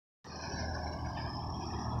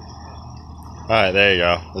Alright, there you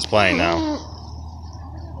go. It's playing now.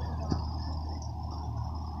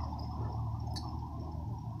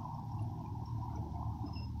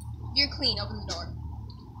 You're clean. Open the door.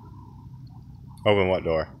 Open what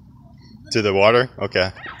door? To the water?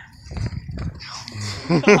 Okay.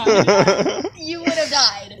 You would have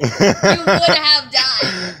died. You would have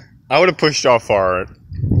died. I would have pushed y'all far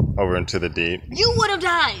over into the deep. You would have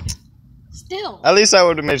died. Still. At least I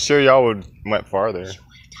would have made sure y'all would went farther.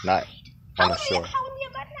 Not on the shore. How would we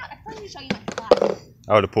have gotten out? I thought you show you my spot.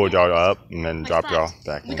 I would have pulled y'all up and then My dropped spot. y'all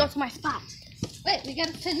back We in. go to my spot. Wait, we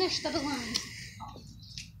gotta finish the balloon.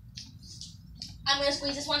 I'm gonna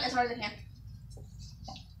squeeze this one as hard as I can.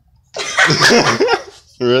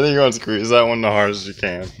 Really? You're gonna squeeze that one the hardest you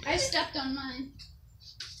can. I stepped on mine.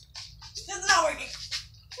 It's not working.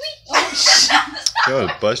 Oh shit! Go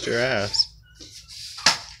bust your ass.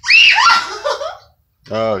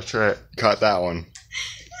 Oh shit! Caught that one.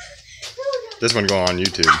 This one going on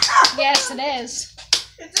YouTube. Yes, it is.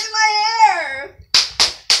 It's in my hair.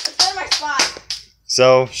 It's in my spot.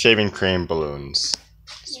 So, shaving cream balloons.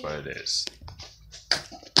 That's what it is.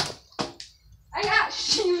 I got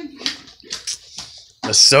shaving.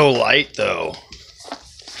 It's so light though.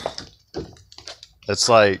 It's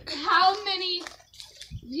like, How many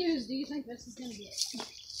views do you think this is gonna get?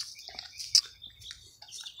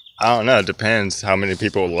 I don't know, it depends how many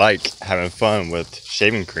people like having fun with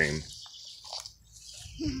shaving cream.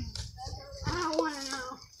 I don't wanna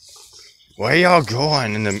know. Where y'all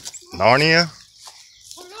going? In the Narnia?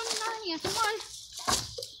 We're going to Narnia. Come on.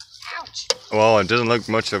 Ouch. Well, it doesn't look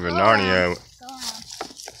much of a Narnia. Go on.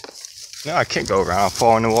 No, I can't go around. I'll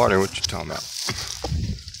fall in the water. What you talking about?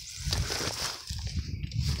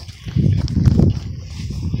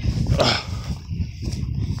 Ugh.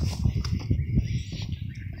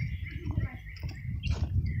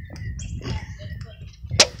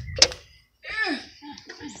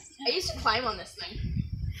 I used to climb on this thing.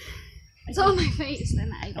 It's on my face,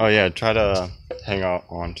 and I. Oh yeah, try to hang out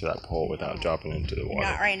onto that pole without dropping into the Not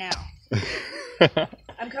water. right now.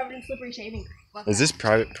 I'm covered in slippery shaving cream. Is this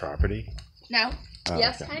private property? No. Oh,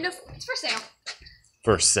 Yes, okay. kind of. It's for sale.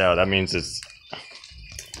 For sale, that means it's...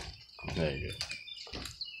 There you go.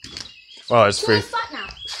 Well, it's It's free. my spot now.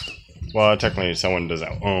 Well, technically someone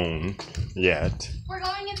doesn't own yet. We're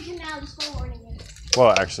going in the canal, just forwarding it.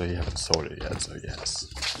 Well, actually, you haven't sold it yet, so yes.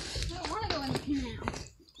 I don't wanna go in the canal.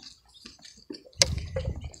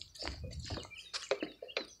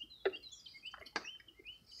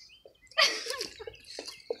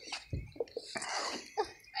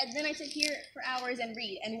 And then I sit here for hours and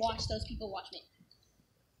read and watch those people watch me.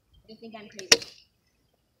 They think I'm crazy.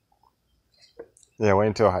 Yeah, wait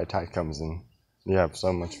until high tide comes in. You have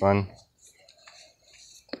so much fun.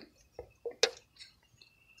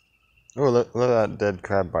 Oh, look at that dead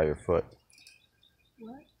crab by your foot.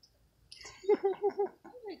 What?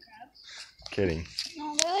 Kidding.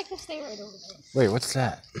 No, they like to stay right over there. Wait, what's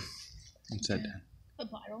that? What's that? A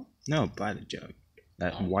bottle. No, by the jug.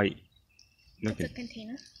 That white. Look It's at. a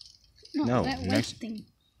container. No, that white next- thing.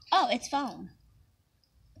 Oh, it's phone.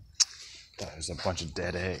 There's a bunch of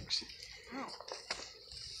dead eggs. Oh.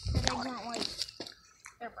 The eggs aren't white.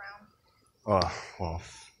 They're brown. Oh, well.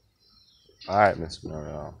 Alright, Miss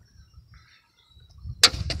Monroe.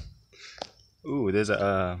 Ooh, there's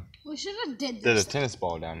a We should have did there's this. a tennis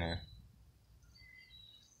ball down there.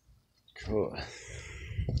 Cool.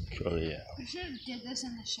 Cool, yeah. We should have did this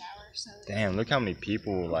in the shower. So. Damn, look how many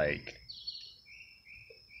people like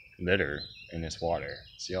litter in this water.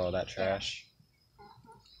 See all that trash?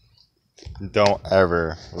 Don't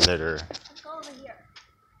ever litter Let's go over here.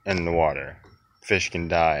 in the water. Fish can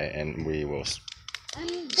die and we will And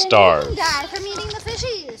then starve. you can die from eating the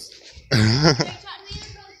fishies.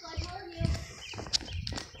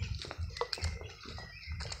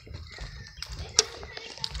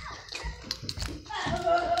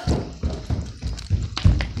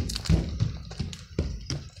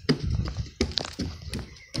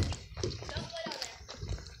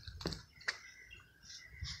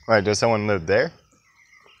 Wait, does someone live there?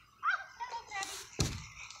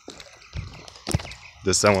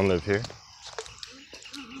 Does someone live here?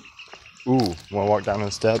 Ooh, wanna walk down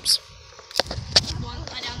the steps? You want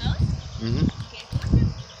to lie down those? Mm-hmm.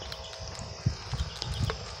 Okay.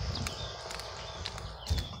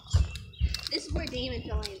 This is where Damon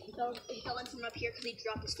fell in. He fell in from up here because he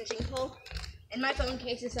dropped his fishing pole. And my phone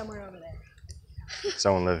case is somewhere over there.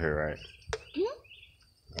 Someone live here, right? Mhm.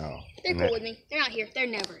 Oh. They're and cool with me. They're not here. They're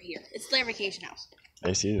never here. It's their vacation house.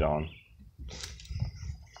 AC is on.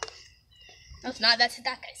 No, it's not. That's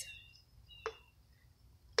that guy's.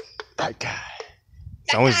 That guy.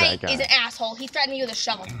 It's That always guy that guy. is an asshole. He threatened me with a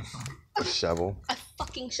shovel. Shovel. A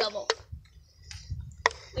fucking shovel.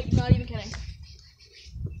 Like, not even kidding.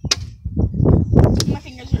 My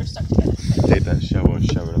fingers are stuck together. Take that shovel and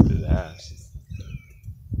shove it up his ass.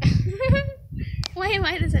 Why am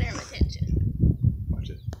I the center of attention? Watch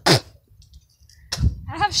it.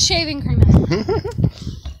 I have shaving cream in it.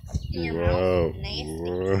 In your Whoa. mouth. Nasty.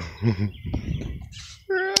 Whoa.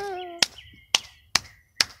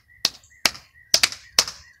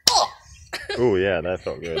 Oh! Oh yeah, that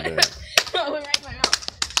felt good. Didn't it? Oh, it right in my mouth.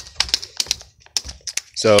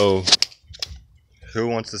 So, who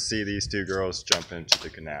wants to see these two girls jump into the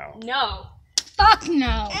canal? No. Fuck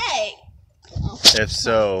no. Hey! If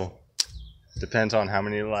so, depends on how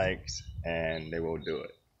many likes, and they will do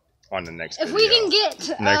it on the next If video. we can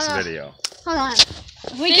get Next video. hold on.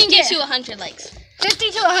 If we 50 can get to 100 likes.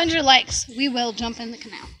 50 to 100 likes, we will jump in the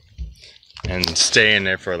canal. And stay in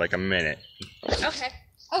there for like a minute. Okay.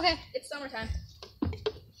 Okay. It's summertime.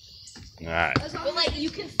 Alright. But, like, you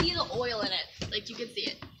can see the oil in it. Like, you can see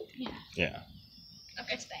it. Yeah.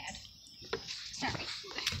 Okay. It's bad. Sorry.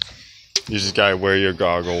 You just gotta wear your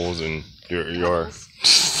goggles and your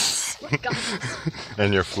What goggles?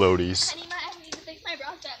 and your floaties. Penny might have need to fix my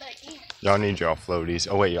bra strap, but I can't. Y'all need y'all floaties.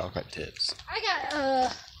 Oh wait, y'all got tips. I got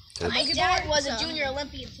Tips. My dad was a so- junior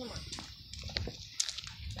Olympian swimmer.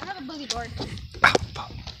 I have a boogie board. Pow, pow.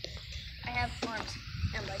 I have arms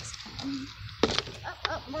and legs.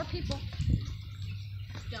 Oh, more people.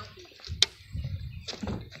 Don't be. I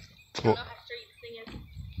don't Well, know how straight this thing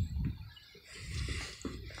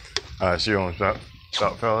is. so you almost about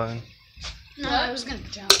fell in? No, What? I was gonna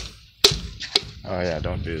jump. Oh yeah,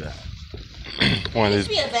 don't do that. one of There these used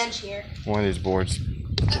to be a bench here. one of these boards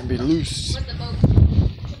can be loose. With the boat. Oh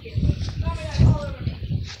my god, all over me.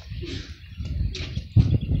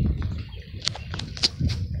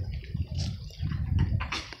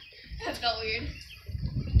 That felt weird. I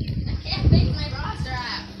can't fix my bra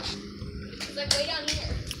strap. It's like way down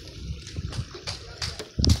here.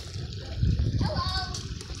 Hello.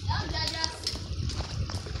 Don't judge us.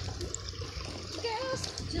 Girls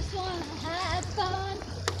just wanna have fun.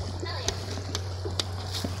 Hell yeah.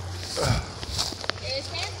 There's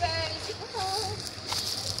Sandburg.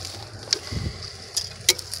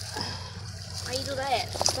 Why you do that?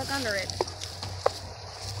 Stuck under it.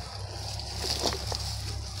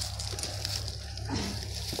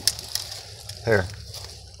 Here.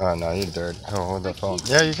 Oh no, you dirt. Oh, hold that phone.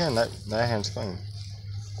 Yeah, you can. That hand's clean.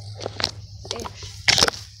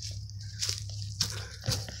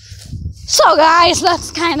 So guys,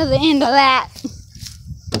 that's kind of the end of that.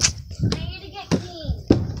 I need to get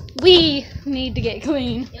clean. We need to get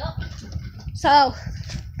clean. Yep. So,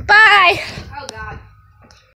 bye. Oh god.